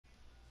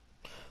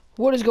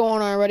What is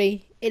going on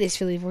already? It is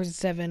Philly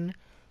 4-7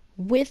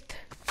 with.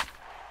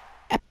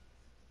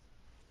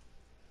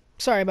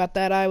 Sorry about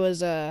that. I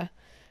was All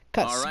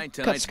right,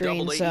 tonight's screen.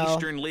 Double-A So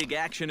Eastern League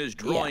action is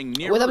drawing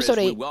nearer with episode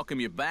as we 8, welcome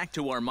you back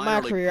to our my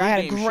minor career, league I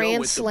had a pregame grand show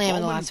with slam in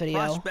the Bowman last video.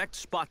 Prospect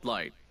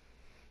Spotlight.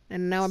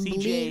 And now I CJ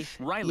believe,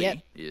 Riley is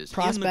in the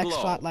Prospect glow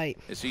Spotlight.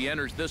 as he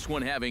enters this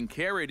one, having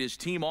carried his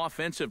team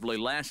offensively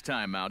last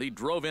time out. He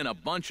drove in a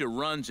bunch of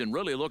runs and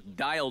really looked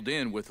dialed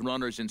in with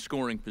runners in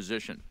scoring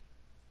position.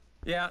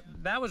 Yeah,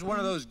 that was one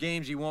of those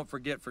games you won't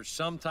forget for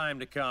some time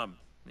to come.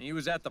 He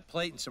was at the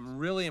plate in some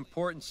really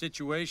important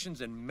situations,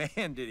 and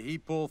man, did he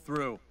pull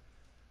through.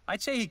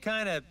 I'd say he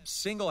kind of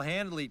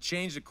single-handedly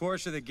changed the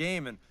course of the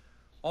game, and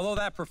although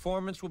that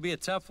performance will be a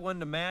tough one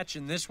to match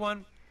in this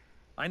one,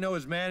 I know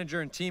his manager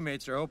and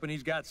teammates are hoping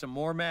he's got some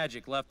more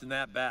magic left in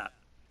that bat.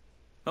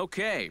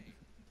 Okay,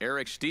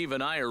 Eric, Steve,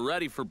 and I are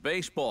ready for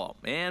baseball,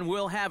 and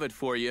we'll have it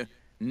for you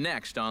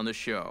next on the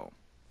show.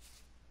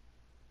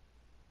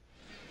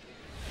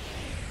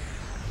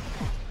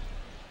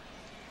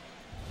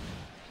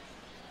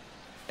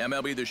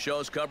 MLB The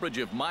Show's coverage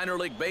of minor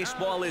league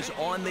baseball is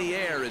on the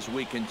air as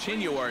we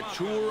continue our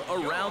tour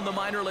around the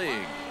minor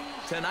league.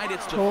 Tonight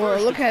it's the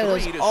first look at of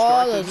those, three to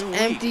all start those the new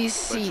empty week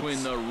seats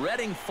between the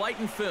Reading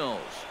Fightin' Phils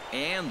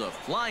and the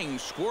Flying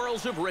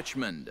Squirrels of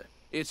Richmond.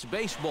 It's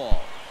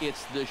baseball.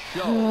 It's the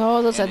show.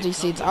 All those empty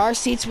seats. Our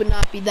seats would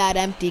not be that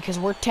empty because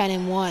we're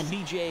 10-1.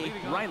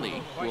 CJ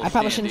Riley. I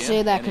probably shouldn't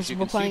say that because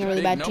we're playing a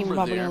really bad team. We're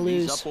probably going to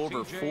lose. He's up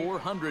over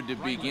 400 to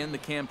begin the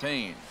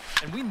campaign.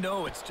 And we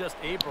know it's just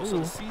April, so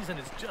the season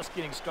is just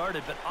getting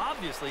started, but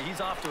obviously he's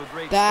off to a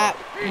great That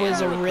start.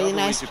 was a really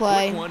nice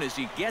play. As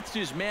he gets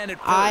his man at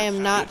first. I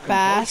am not Good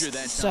fast,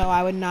 composure that so time.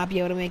 I would not be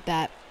able to make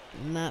that.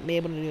 Not be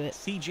able to do it.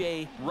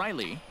 CJ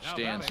Riley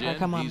stands in.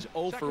 come on. He's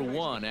 0 for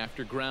 1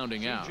 after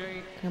grounding out.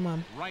 Come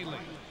on.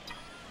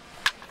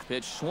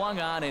 Pitch swung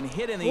on and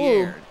hit in the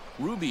Ooh. air.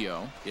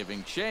 Rubio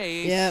giving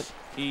chase. Yep.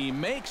 He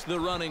makes the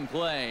running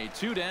play.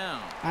 2 down.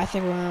 I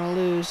think we're going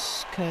to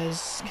lose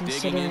because Digging in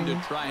considering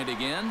to try it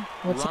again.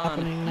 what's Ron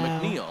happening now.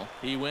 McNeil.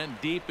 He went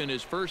deep in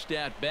his first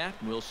at-bat.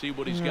 We'll see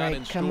what he's got Right,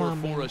 in come store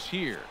on, for man. us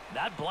here.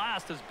 That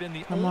blast has been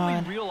the Come only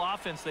on. real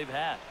offense they've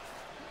had.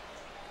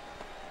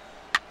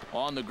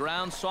 On the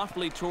ground,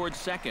 softly towards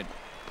second.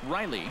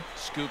 Riley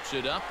scoops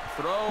it up.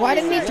 Throw. Why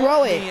didn't he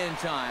throw it? In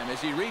time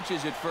as he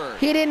reaches it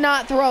first. he did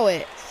not throw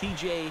it.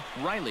 CJ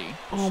Riley.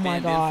 Oh my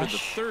stand in for the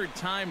gosh. 3rd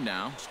time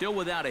now. Still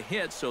without a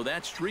hit, so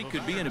that streak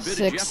could be in a bit of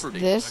 6. jeopardy.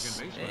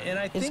 This And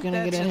I think gonna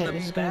that's get a in hit. the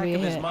This is gonna back be a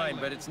of his hit. mind,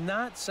 but it's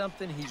not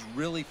something he's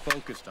really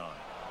focused on.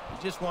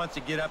 He just wants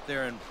to get up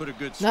there and put a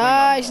good swing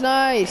nice, on the ball.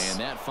 nice. And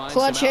that finds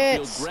Clutch some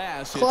outfield hits.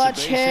 grass. It's a Clutch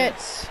base hit.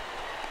 hits.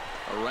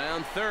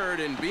 Around third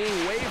and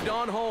being waved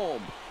on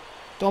home.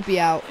 Don't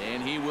be out.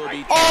 And he will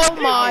be Oh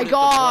taken my out at the plate.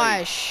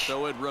 gosh.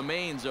 So it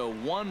remains a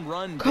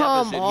 1-run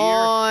Come deficit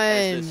on.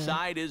 here as the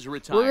side is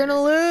retired. We're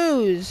gonna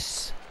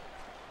lose.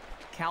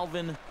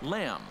 Calvin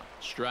Lamb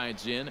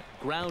strides in,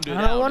 grounded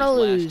I don't out wanna his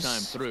lose.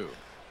 last time through.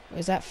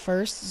 Is that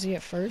first? Is he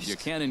at first?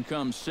 Buchanan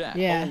comes set.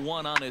 Yeah.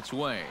 0-1 on its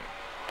way.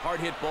 Hard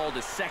hit ball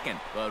to second,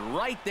 but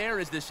right there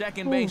is the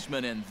second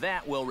baseman, and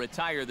that will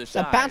retire the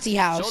side. bouncy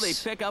house. So they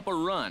pick up a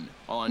run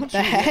on What 2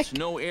 the heck? hits,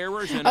 no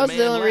errors, and That a was man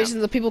the only left.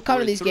 reason the people come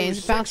to We're these through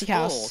games. 6 Bouncy full.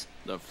 house.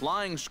 The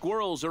Flying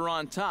Squirrels are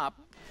on top.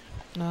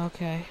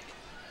 Okay.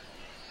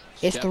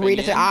 It's Stepping 3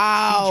 to 3. in,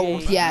 Ow!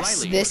 CJ Yes,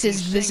 Riley. this He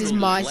is singled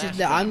my his last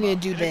system. I'm time gonna up.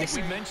 do I think this.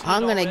 we mentioned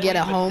I'm it gonna already, get a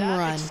but home that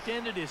run.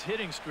 extended his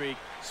hitting streak,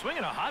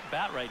 swinging a hot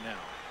bat right now.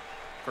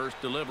 First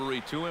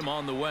delivery to him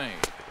on the way.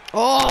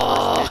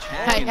 Oh, Pitch I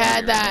hanging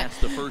had there, that and that's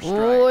the first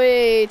strike.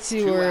 way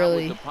too 2 out with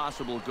early. the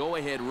possible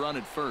go-ahead run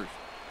at first.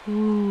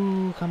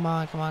 Ooh, come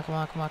on, come on, come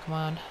on, come on, come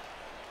on.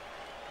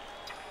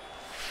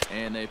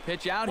 And they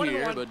pitch out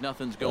here, but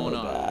nothing's going Oh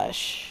on.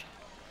 gosh.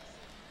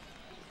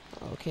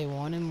 Okay,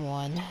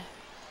 1-1.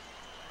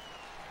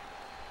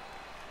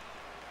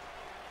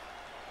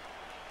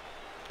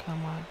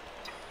 Come on.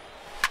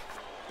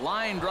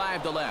 Line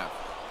drive to left.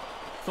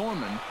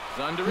 Thorman is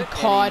under He it.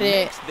 caught and he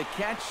it. makes the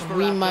catch for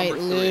We out might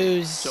number 3.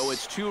 lose. So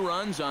it's 2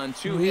 runs on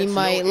 2 We hits,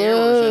 might no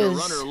errors, and a lose.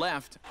 runner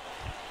left.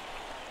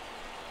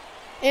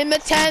 In the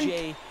 10th.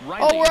 CJ Oh,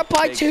 Riley we're up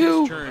by takes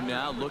 2. his turn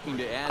now, looking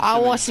to add I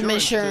some want some to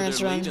insurance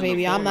their lead runs, in the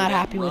baby. I'm form not of that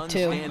happy with run 2.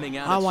 standing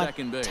out I at want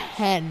second base.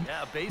 10.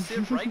 Yeah, a base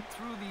hit right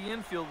through the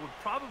infield would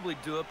probably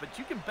do it, but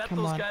you can bet Come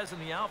those on. guys in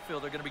the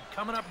outfield are going to be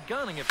coming up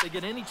gunning if they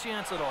get any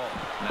chance at all.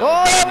 Now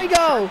Oh, there we go.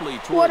 sharply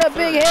toward What a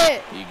big third.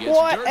 hit. He gets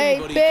What dirty, a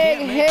but he big can't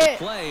make the hit.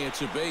 play.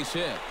 It's a base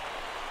hit.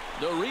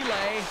 The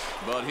relay,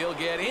 but he'll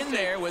get in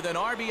there with an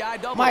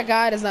RBI double. My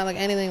guy does not look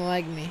anything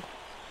like me.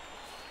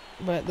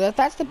 But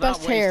that's the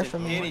best Not hair wasting for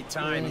me. any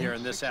time really. here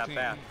in this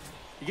at-bat.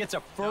 He gets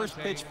a first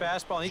pitch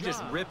fastball, and he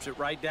just rips it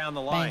right down the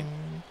line.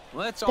 Bang.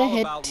 Well, that's The all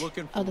hit about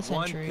looking for of the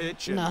one century.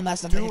 pitch No, and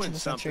that's not the hit of doing the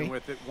something century.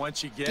 with it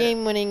once you get it.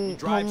 Game-winning He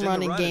drives home in run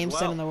the in run Game as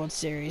 7 well. of the World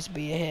Series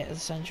be a hit of the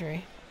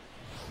century.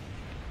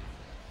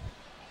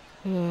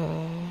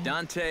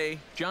 Dante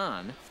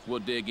John will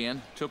dig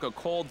in. Took a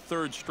cold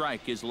 3rd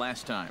strike his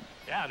last time.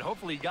 Yeah, and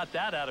hopefully he got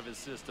that out of his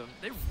system.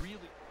 They really...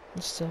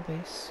 It's still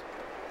base.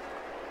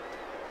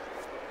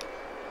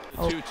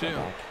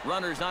 2-2.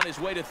 Runners on his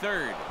way to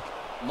third.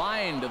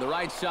 Line to the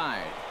right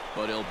side.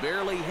 But he'll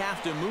barely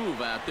have to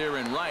move out there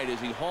in right as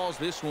he hauls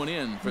this one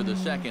in for the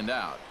second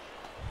out.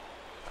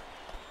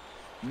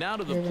 Now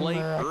to the plate,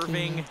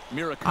 Irving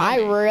Mirakami. I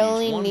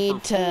really He's 1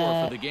 need for 4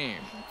 to for the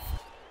game.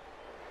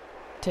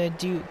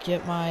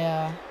 Get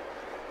my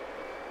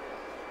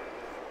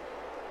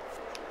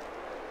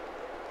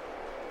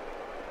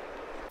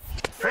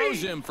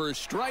Throws him for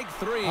strike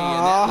 3, and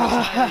that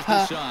retires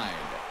the side.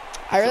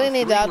 I really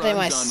need to 3 update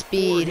my runs on 4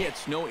 speed.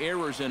 hits, no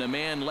errors, and a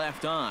man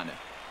left on.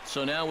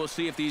 So now we'll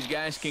see if these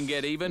guys can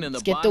get even in the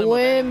Let's get bottom the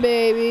win, of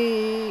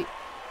baby.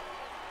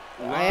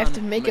 I have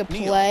to make a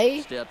McNeil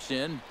play. Steps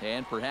in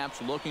and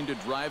perhaps looking to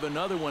drive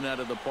another one out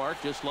of the park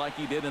just like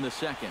he did in the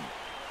second.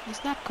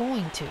 He's not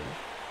going to.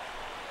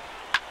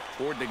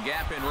 Toward the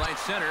gap in right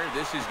center.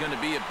 This is going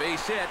to be a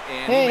base hit.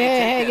 And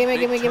Hey, give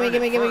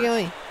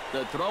me.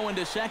 The throw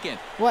into second.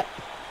 What?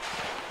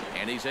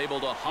 And he's able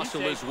to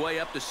hustle his way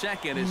up to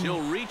second as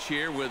he'll reach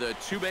here with a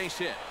 2-base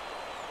hit.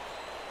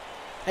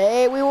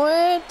 Hey, we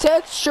win.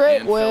 10th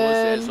straight and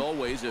fellas, as win.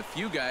 always, a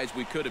few guys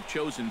we could have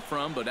chosen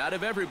from, but out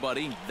of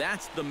everybody,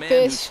 that's the man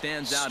who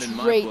stands out in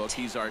my book.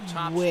 He's our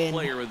top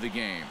player of the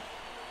game.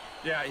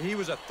 Yeah, he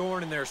was a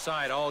thorn in their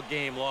side all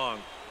game long.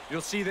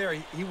 You'll see there,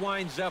 he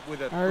winds up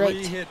with a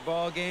 3-hit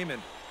ball game,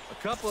 and a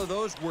couple of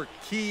those were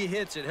key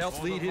hits that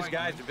helped lead his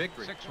guys to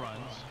victory.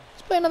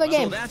 Let's play another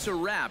game. So that's a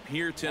wrap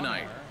here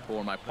tonight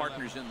for my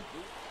partners in the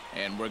booth.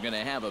 And we're going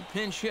to have a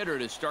pinch hitter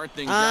to start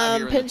things out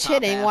here in the pinch top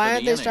hitting. half Why of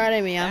aren't the they inning.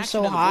 starting me? I'm Back so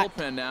into the hot.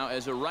 bullpen now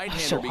as a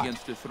right-hander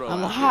begins to throw.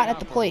 I'm out hot there. at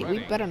the plate. We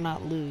better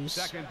not lose.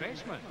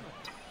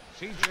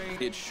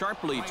 It's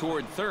sharply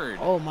toward third.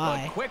 Oh,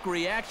 my. But quick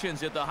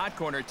reactions at the hot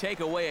corner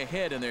take away a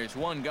hit, and there's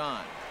one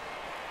gone.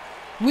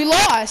 We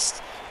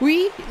lost.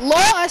 We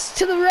lost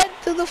to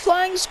the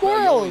Flying Squirrels.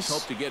 Well, you always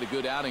hope to get a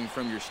good outing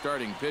from your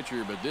starting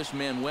pitcher, but this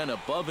man went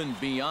above and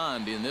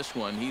beyond in this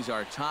one. He's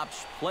our top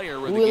player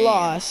of the game. We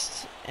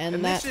lost, and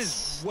this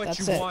is what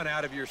you want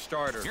out of your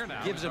starter.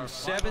 Gives him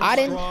 7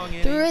 strong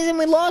innings. The reason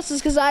we lost is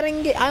because I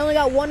only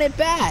got 1 at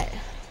bat.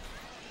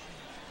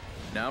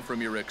 Now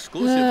from your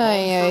exclusive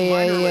home for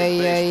minor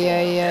league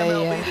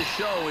baseball, MLB The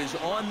Show is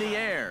on the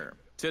air.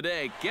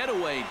 Today,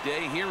 getaway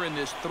day here in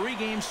this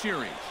 3-game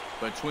series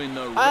between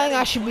the I think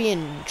I should be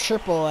in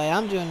AAA.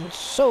 I'm doing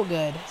so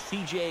good.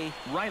 C.J.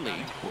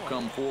 Riley will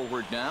come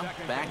forward now,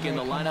 back in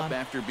the lineup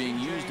after being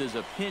used as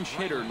a pinch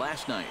hitter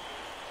last night.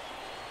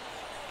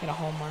 Get a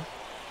homer.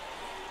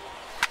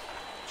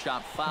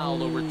 Chop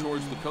foul over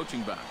towards the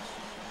coaching box.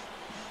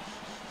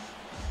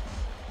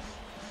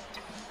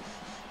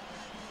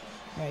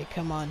 All right,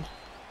 come on.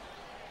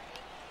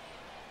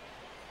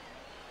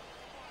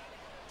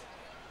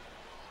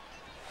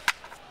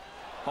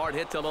 Hard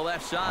hit to the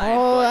left side.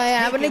 Oh, but I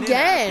have it taking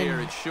again. Out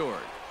there, it's short.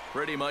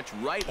 Pretty much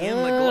right in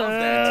the glove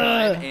that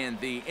time, and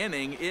the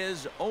inning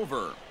is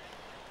over.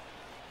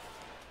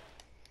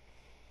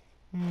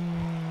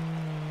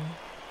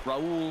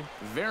 Raul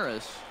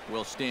Veras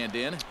will stand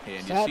in,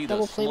 and you see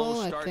the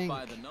slow start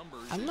by the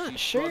numbers. I'm not he's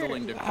sure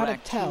struggling to how to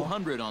crack tell.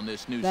 200 on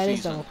this new That is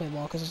season. double play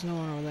ball because there's no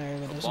one over there.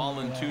 But there's Ball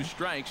one and over 2 there.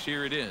 strikes.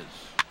 Here it is.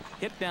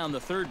 Hit down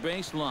the third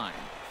base line.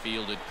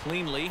 Fielded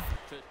cleanly.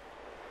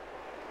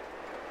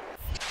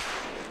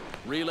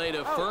 Relay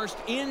to first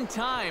in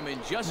time,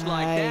 and just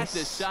like that,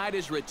 this side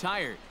is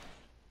retired.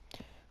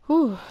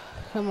 Whew,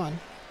 come on.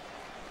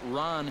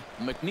 Ron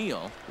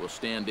McNeil will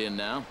stand in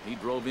now. He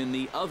drove in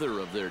the other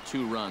of their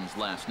 2 runs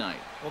last night.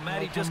 Well,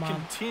 Matt, he just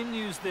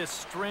continues this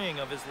string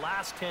of his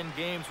last 10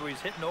 games where he's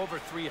hitting over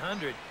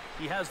 300.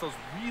 He has those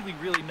really,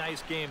 really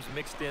nice games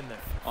mixed in there.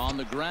 On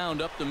the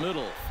ground up the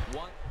middle.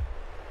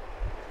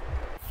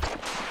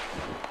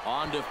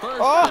 On to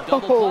first, a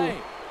double play.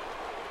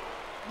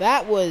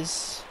 That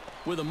was...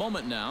 With a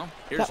moment now,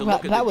 here's a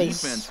look at the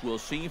defense we'll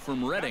see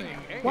from Redding.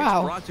 Wow.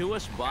 It's brought to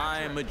us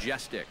by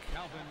Majestic.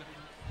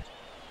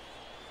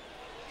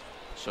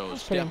 So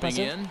stepping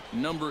in,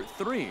 number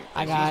 3.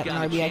 I got he's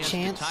an got RBI a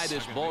chance to tie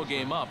this ball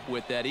game up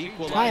with that Tie it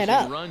equalizing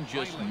up. run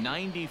just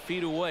 90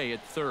 feet away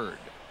at third.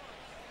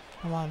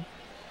 Come on.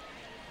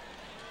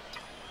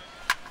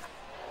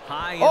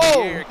 High in the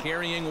air,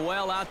 carrying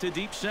well out to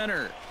deep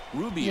center.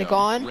 Rubio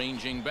gone?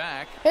 ranging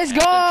back. It's at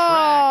the track,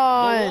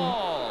 gone. the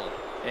wall.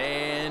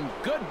 And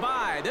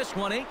goodbye. This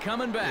one ain't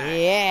coming back.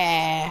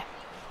 Yeah.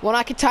 When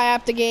I could tie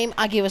up the game,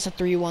 I'll give us a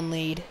 3-1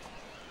 lead.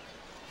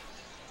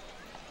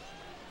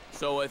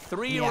 So a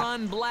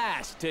 3-run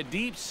blast to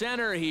deep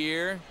center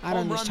here. I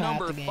don't Home just run tie up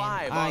number the game.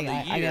 5 on the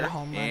year. I got a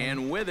home run.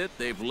 And with it,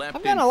 they've left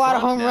I've gotten a lot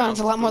of home runs,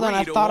 a lot more than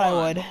I thought I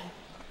would.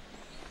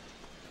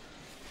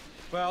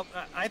 Well,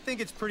 I think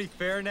it's pretty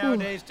fair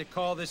nowadays to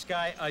call this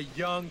guy a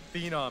young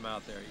phenom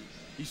out there.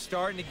 He's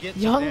starting to get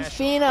young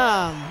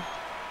phenom.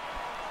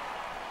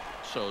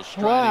 So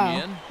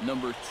striding in,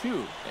 number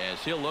 2,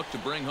 as he'll look to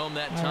bring home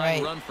that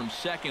tying run from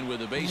second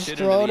with a base hit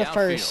into the outfield.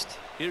 First.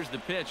 Here's the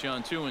pitch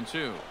on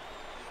 2-2.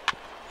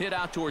 Hit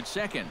out towards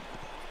second.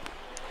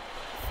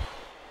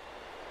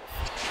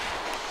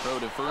 Throw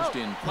to first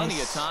in plenty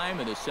of time,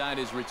 and the side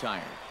is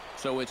retired.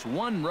 So it's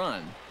 1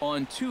 run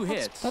on 2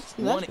 hits, that's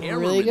 1 error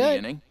really in the good.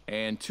 inning,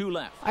 and 2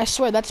 left. I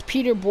swear, that's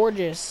Peter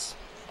Borges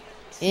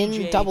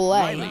in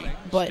Double-A,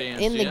 but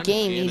in the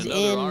game, he's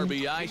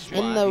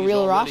in the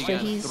real roster.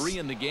 He's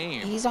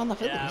on the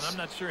Phillies. Yeah, and I'm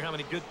not sure how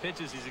many good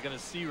pitches he's going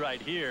to see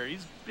right here.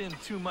 He's been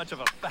too much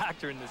of a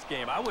factor in this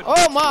game.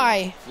 Oh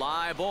my!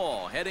 Fly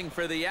ball heading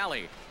for the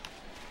alley,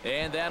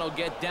 and that'll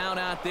get down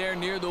out there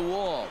near the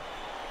wall.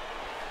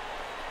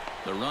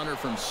 The runner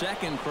from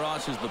second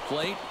crosses the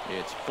plate.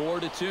 It's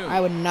 4-2.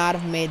 I would not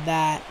have made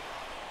that.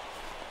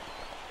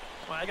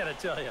 Well, I got to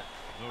tell you,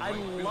 I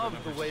love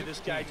the way this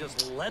guy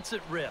just lets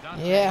it rip.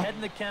 Yeah. Ahead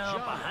in the count,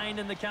 behind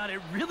in the count. It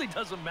really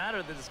doesn't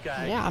matter to this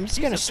guy. Yeah, I'm just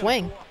going to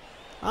swing.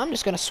 I'm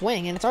just going to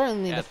swing, and it's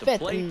only the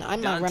 5th, and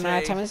I'm not running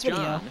out of time in this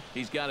video.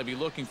 He's got to be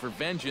looking for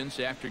vengeance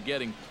after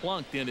getting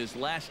plunked in his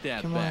last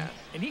at-bat.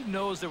 And he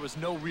knows there was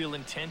no real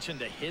intention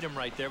to hit him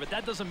right there, but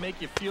that doesn't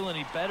make you feel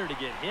any better to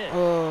get hit.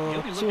 Oh,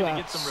 He'll be looking to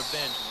get some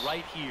revenge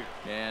right here.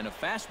 And a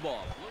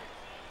fastball.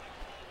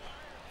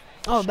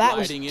 Oh, that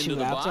was Sliding 2 into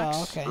the outs. box,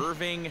 Oh, okay.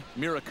 Irving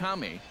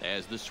Murakami,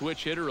 as the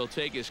switch hitter will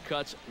take his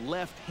cuts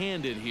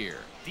left-handed here.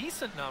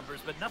 Decent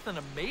numbers, but nothing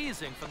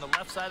amazing from the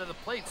left side of the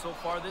plate so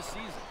far this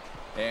season.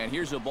 And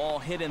here's a ball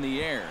hit in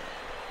the air.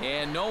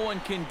 And no one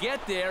can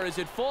get there as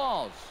it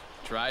falls.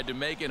 Tried to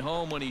make it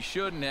home when he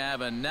shouldn't have,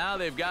 and now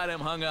they've got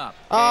him hung up.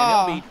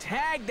 And he'll be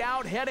tagged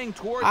out heading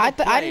toward the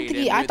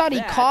plate. I thought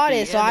he caught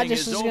it, so I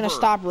just was going to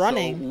stop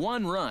running. So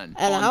 1 run.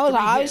 And I was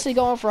obviously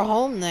going for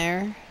home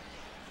there.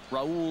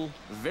 Raul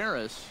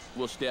Veras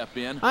will step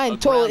in. I'm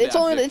totally.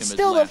 It's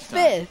still the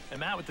 5th. And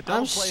Matt, with the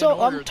I'm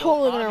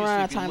totally gonna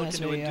run out of time in this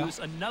video. Induce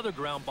another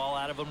ground ball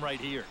out of him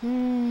right here.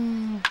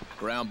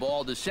 Ground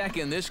ball to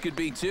second. This could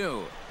be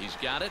 2. He's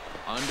got it.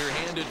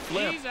 Underhanded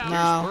flip. Here's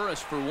No.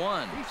 Burris for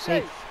 1.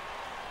 Safe.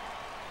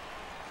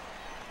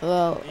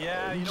 Well,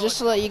 just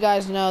to let you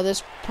guys know,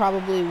 this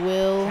probably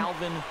will.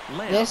 Calvin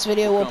Lamb This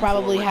video will come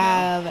probably forward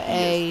now. have He has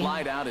a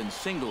flied out and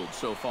singled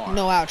so far.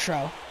 no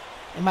outro.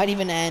 It might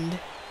even end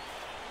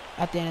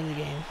at the end of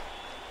the game.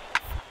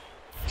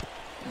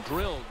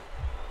 Drilled.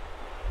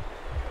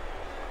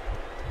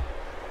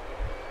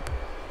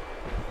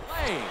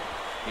 Play.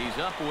 He's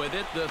up with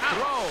it. The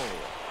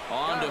throw.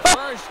 On to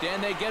first,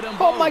 and they get him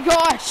both. Oh my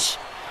gosh!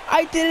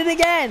 I did it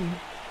again!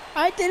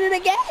 I did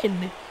it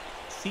again!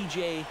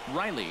 C.J.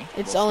 Riley.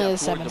 It's only the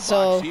 7th,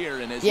 so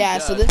yeah.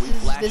 So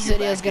this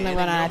video is gonna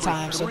run out of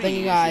time. So thank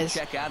you guys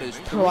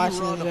for watching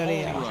this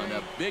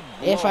video.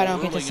 If I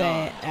don't get to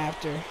say it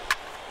after.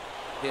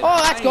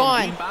 Oh, that's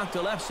gone. Deep out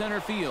to left center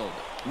field.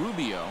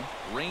 Rubio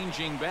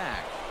ranging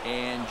back,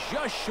 and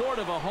just short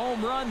of a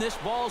home run. This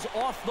ball's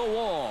off the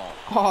wall.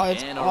 Oh,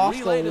 it's and off a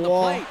relay the to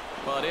wall. plate,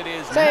 but it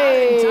is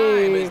Save. not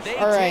in time as they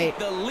All take right.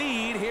 the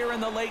lead here in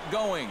the late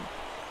going.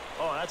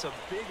 Oh, that's a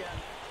big.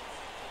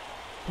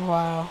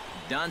 Wow.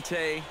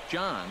 Dante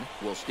John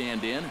will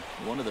stand in.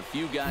 One of the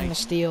few I'm guys. gonna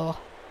steal.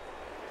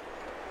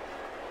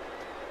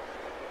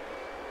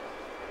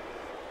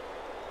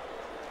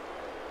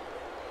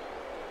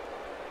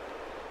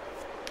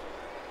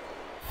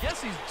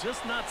 Guess he's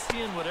just not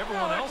seeing what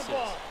everyone else is.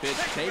 Pitch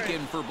taken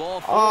for ball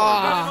 4.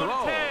 Ah. The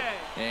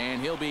throw.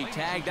 And he'll be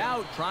tagged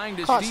out trying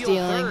to Caught steal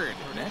stealing. third.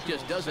 That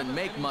just doesn't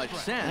make much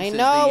sense. I as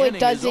know the it inning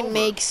is doesn't over.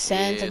 make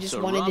sense. I It's just a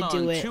wanted run to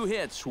do on it. 2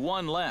 hits,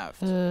 1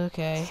 left.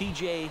 Okay.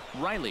 C.J.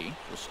 Riley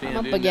will stand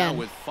up in again. now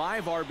with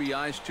 5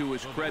 RBIs to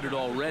his credit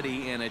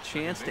already and a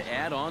chance to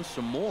add on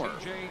some more.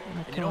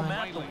 And you know,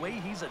 Matt, the way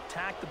he's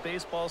attacked the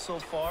baseball so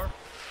far.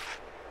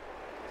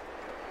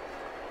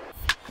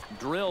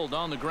 Drilled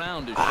on the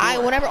ground to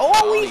Whenever.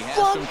 Oh, he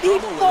flunked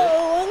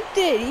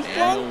it. He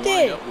flunked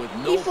it.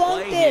 He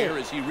flunked here it.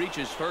 as he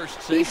reaches first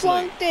He safely.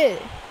 flunked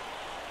it.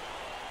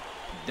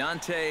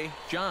 Dante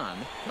John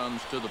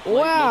comes to the plate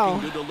Wow.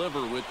 looking to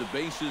deliver with the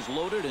bases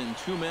loaded and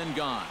 2 men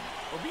gone.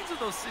 Well, these are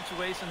those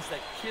situations that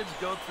kids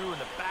go through in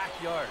the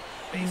backyard.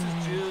 Bases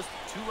juiced,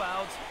 2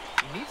 outs.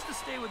 He needs to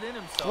stay within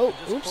himself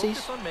and just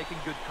focus on making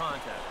good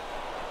contact.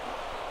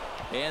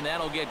 And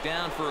that'll get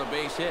down for a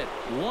base hit.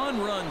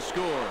 1 run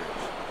scores.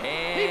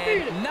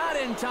 And not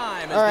in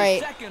time as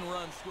the second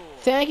run scores.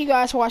 Thank you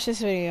guys for watching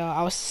this video.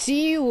 I will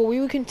see you when we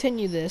will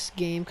continue this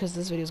game because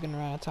this video is going to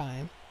run out of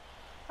time.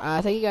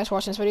 Thank you guys for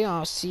watching this video.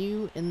 I'll see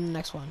you in the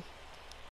next one.